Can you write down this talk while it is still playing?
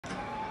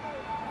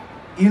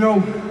You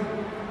know,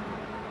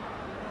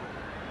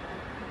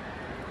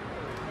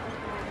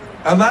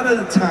 a lot of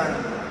the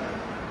time,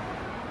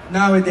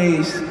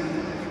 nowadays,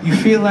 you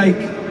feel like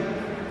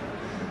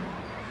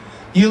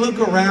you look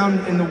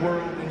around in the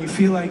world and you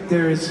feel like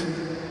there's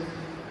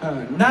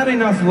not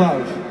enough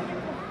love.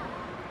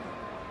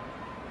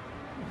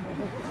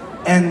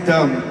 And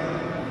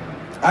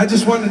I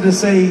just wanted to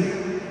say,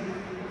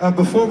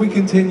 before we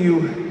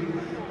continue,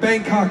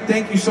 Bangkok,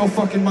 thank you so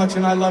fucking much,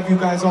 and I love you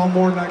guys all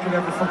more than I could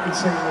ever fucking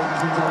say,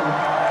 ladies and gentlemen.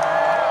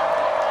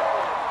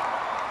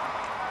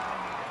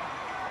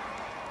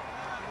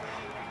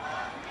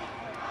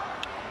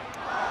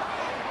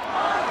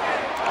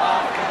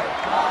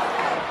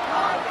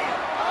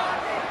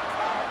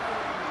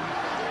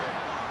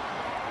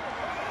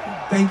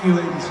 Thank you,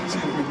 ladies and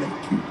gentlemen,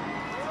 thank you.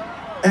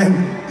 And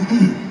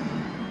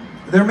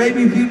there may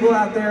be people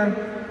out there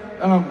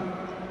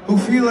who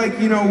feel like,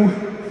 you know,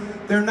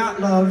 they're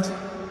not loved.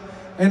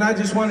 And I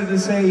just wanted to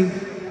say,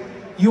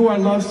 you are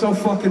loved so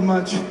fucking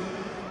much.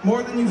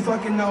 More than you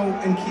fucking know,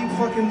 and keep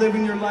fucking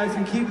living your life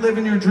and keep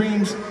living your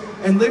dreams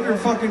and live your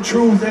fucking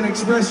truth and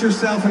express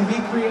yourself and be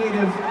creative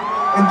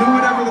and do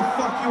whatever the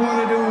fuck you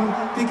want to do,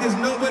 because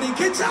nobody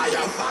can tell you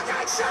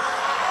fucking shit!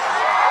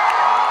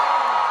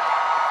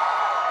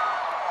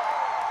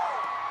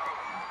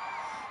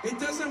 It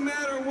doesn't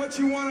matter what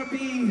you want to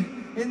be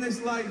in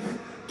this life.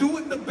 Do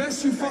it the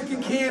best you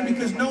fucking can,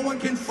 because no one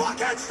can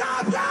fucking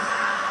stop you!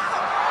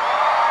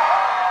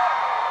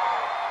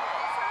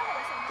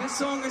 This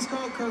song is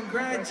called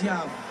Congrats,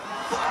 y'all.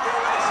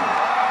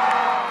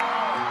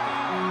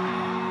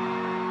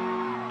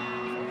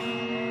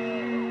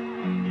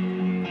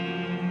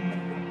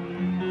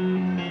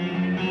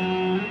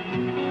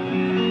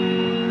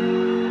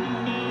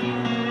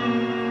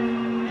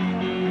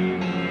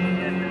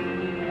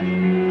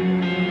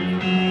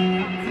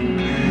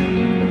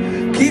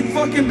 Keep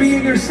fucking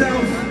being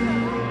yourself.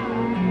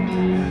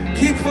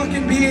 Keep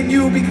fucking being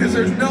you, because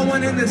there's no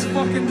one in this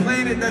fucking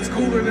planet that's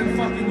cooler than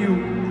fucking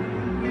you.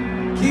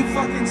 Keep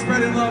fucking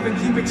spreading love and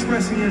keep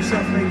expressing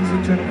yourself, ladies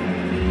and gentlemen.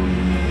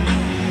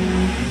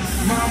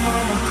 My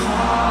mama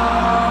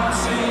calls,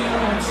 see you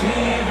on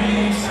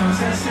TV, songs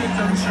that shit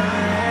don't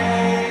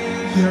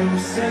change. Ever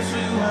since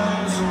we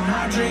was young,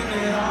 I dreamed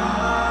it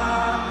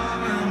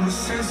all. Ever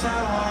since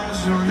I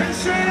was young, they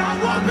said I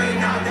won't be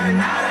nothing.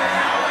 Now they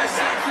always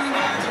say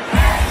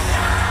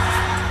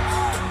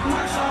congratulations.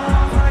 Worked so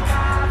hard, I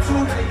got to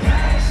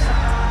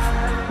vacation.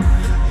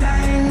 They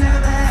ain't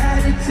never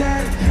had a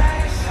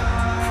dedication.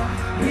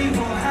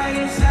 People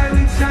hate it, say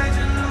we change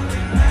and look,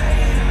 we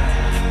made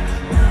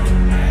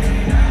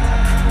it.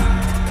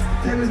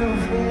 There was no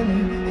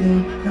feeling,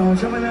 yeah. No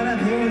jumping out of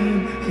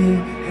pain,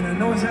 yeah. And I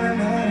know it's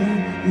automatic,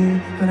 yeah.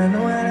 But I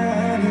know how to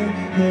have it,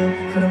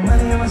 yeah. For the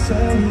money on my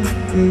savings,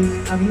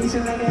 yeah. I be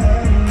eating like a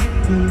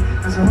addict,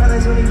 yeah. I'm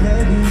surrounded with these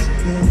babies,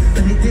 yeah.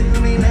 But they didn't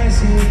let me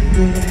last it,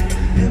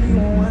 yeah.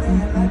 Everyone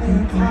wanted it like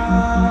they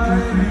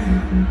part.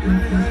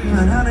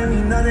 But I don't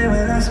mean nothing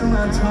when that's on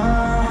my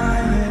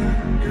time, yeah.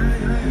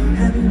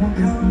 Everyone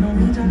counting on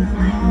me to the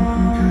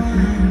heart.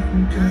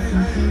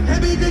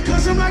 Everything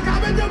cause I'm like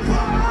I'm in the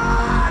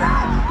part.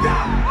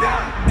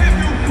 If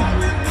you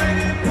come and wait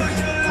and push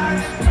your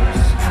life to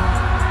the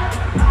sky,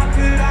 how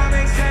could I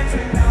make sense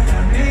without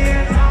that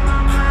being on my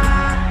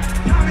mind?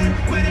 I'm in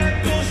with that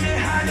bullshit,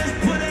 I just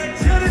put it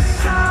to the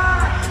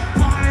side.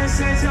 Wanna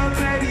say so,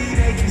 baby,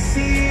 they can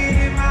see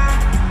it in my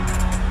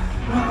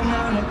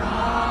mama.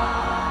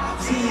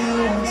 See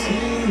you on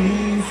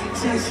TV,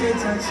 say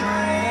shit to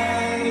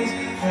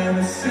change.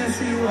 Ever since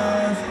we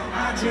was,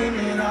 I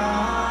dreamed it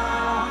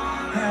all.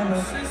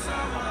 Ever since I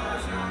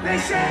was young, they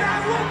said I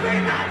would be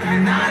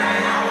nothing. Now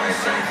they always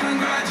say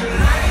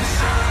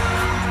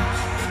congratulations.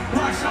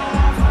 Worked so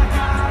hard, I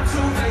got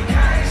to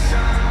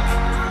vacation.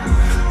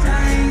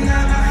 They ain't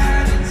never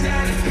had a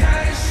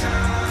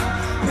dedication.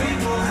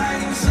 People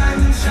hate and say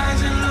we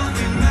change and look,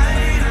 we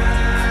made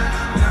it.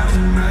 Now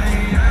we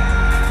made it.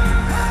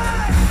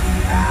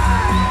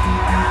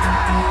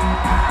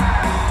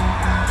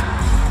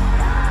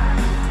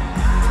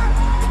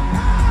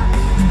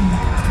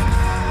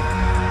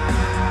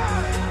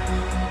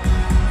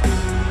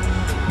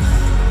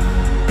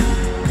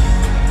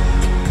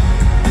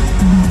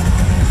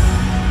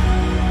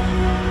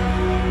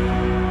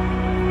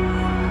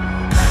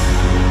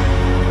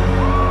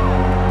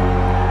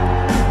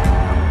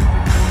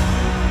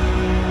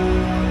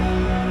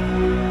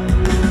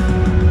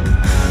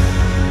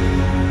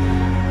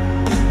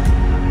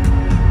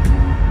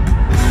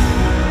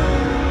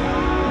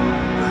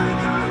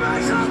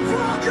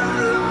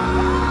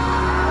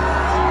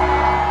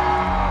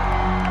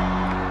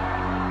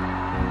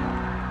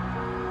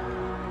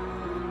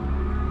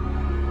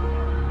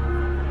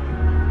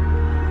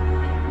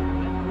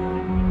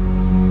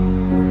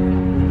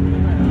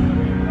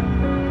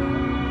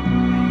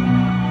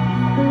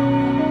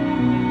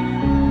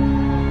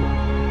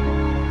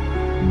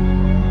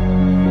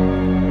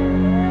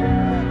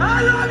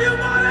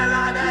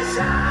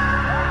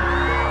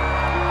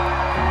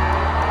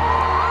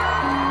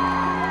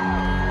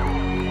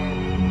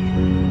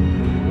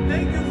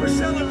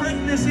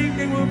 this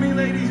evening with me,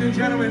 ladies and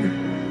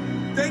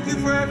gentlemen. Thank you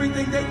for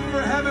everything. Thank you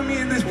for having me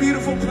in this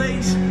beautiful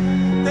place.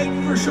 Thank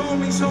you for showing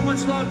me so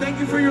much love. Thank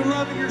you for your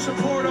love and your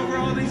support over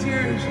all these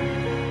years.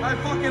 I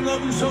fucking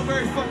love you so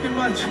very fucking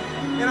much.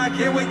 And I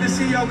can't wait to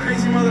see y'all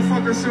crazy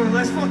motherfuckers soon.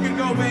 Let's fucking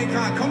go,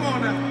 Bangkok. Come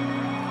on now.